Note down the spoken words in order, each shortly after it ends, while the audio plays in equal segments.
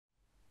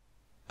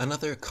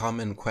Another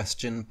common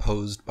question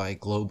posed by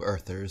globe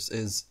earthers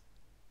is,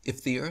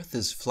 if the Earth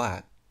is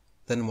flat,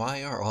 then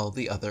why are all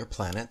the other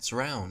planets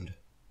round?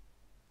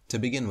 To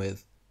begin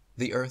with,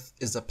 the Earth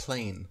is a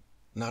plane,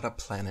 not a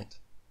planet,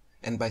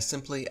 and by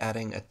simply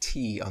adding a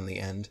T on the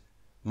end,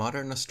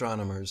 modern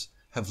astronomers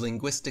have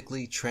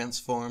linguistically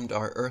transformed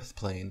our Earth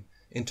plane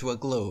into a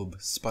globe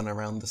spun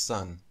around the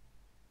sun.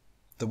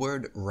 The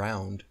word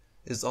round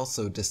is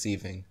also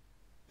deceiving,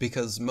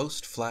 because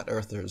most flat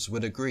earthers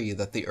would agree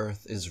that the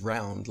Earth is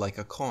round like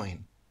a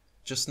coin,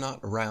 just not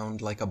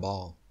round like a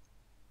ball.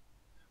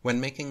 When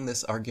making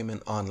this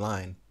argument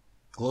online,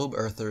 globe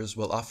earthers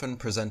will often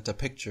present a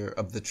picture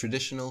of the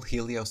traditional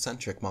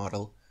heliocentric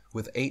model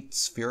with 8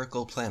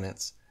 spherical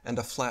planets and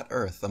a flat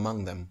Earth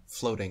among them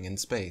floating in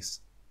space.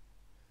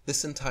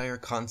 This entire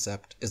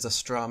concept is a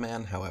straw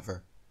man,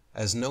 however,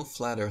 as no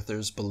flat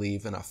earthers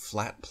believe in a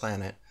flat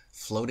planet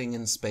floating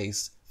in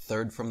space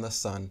third from the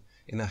sun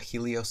in a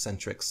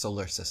heliocentric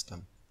solar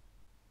system.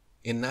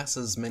 In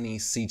NASA's many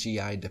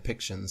CGI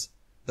depictions,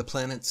 the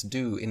planets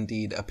do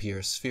indeed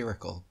appear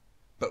spherical,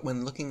 but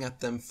when looking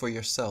at them for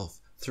yourself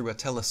through a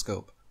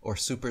telescope or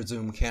super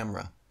zoom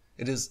camera,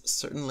 it is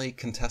certainly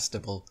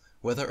contestable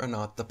whether or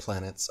not the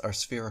planets are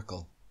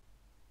spherical.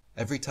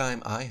 Every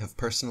time I have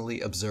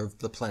personally observed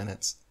the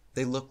planets,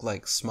 they look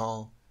like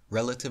small,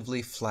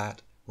 relatively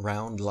flat,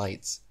 round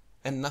lights,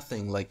 and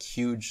nothing like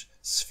huge,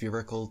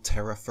 spherical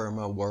terra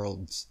firma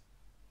worlds.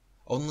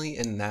 Only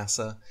in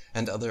NASA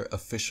and other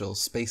official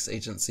space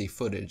agency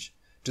footage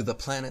do the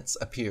planets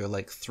appear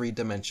like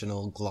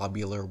three-dimensional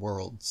globular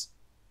worlds.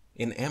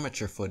 In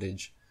amateur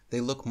footage,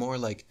 they look more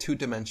like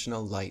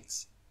two-dimensional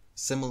lights,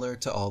 similar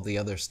to all the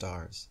other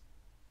stars.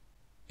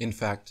 In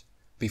fact,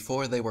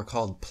 before they were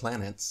called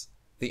planets,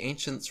 the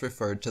ancients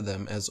referred to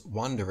them as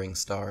wandering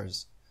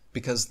stars,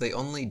 because they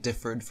only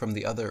differed from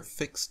the other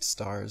fixed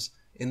stars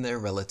in their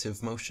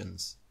relative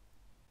motions.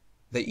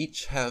 They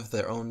each have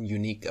their own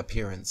unique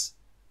appearance,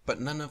 but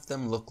none of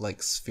them look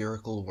like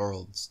spherical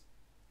worlds.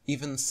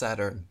 Even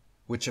Saturn,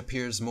 which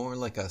appears more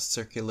like a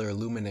circular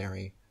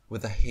luminary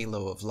with a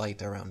halo of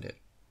light around it.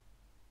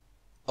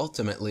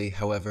 Ultimately,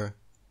 however,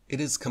 it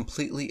is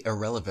completely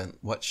irrelevant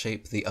what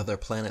shape the other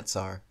planets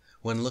are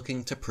when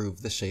looking to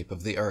prove the shape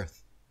of the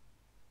Earth.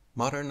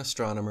 Modern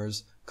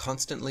astronomers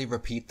constantly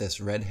repeat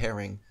this red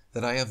herring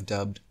that I have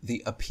dubbed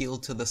the appeal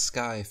to the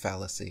sky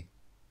fallacy.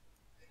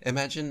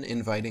 Imagine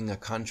inviting a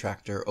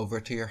contractor over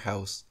to your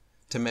house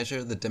to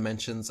measure the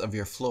dimensions of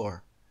your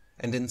floor,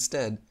 and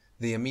instead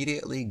they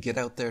immediately get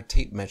out their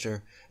tape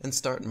measure and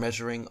start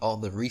measuring all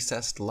the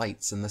recessed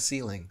lights in the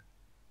ceiling.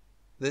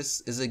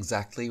 This is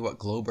exactly what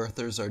globe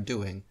earthers are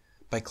doing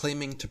by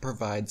claiming to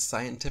provide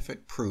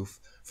scientific proof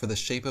for the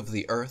shape of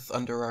the Earth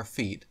under our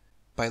feet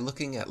by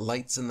looking at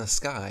lights in the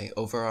sky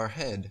over our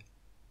head.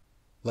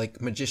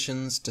 Like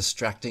magicians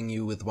distracting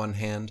you with one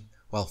hand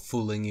while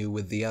fooling you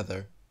with the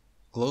other,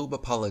 globe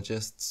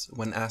apologists,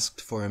 when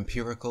asked for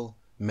empirical,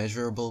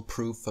 measurable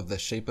proof of the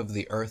shape of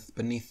the Earth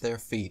beneath their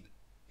feet,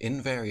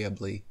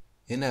 invariably,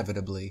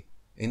 inevitably,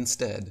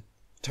 instead,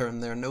 turn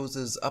their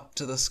noses up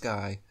to the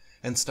sky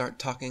and start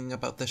talking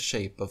about the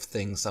shape of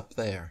things up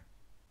there.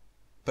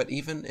 But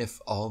even if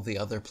all the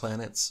other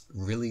planets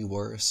really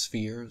were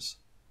spheres,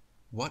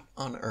 what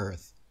on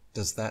earth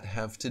does that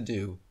have to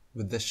do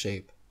with the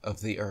shape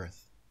of the Earth?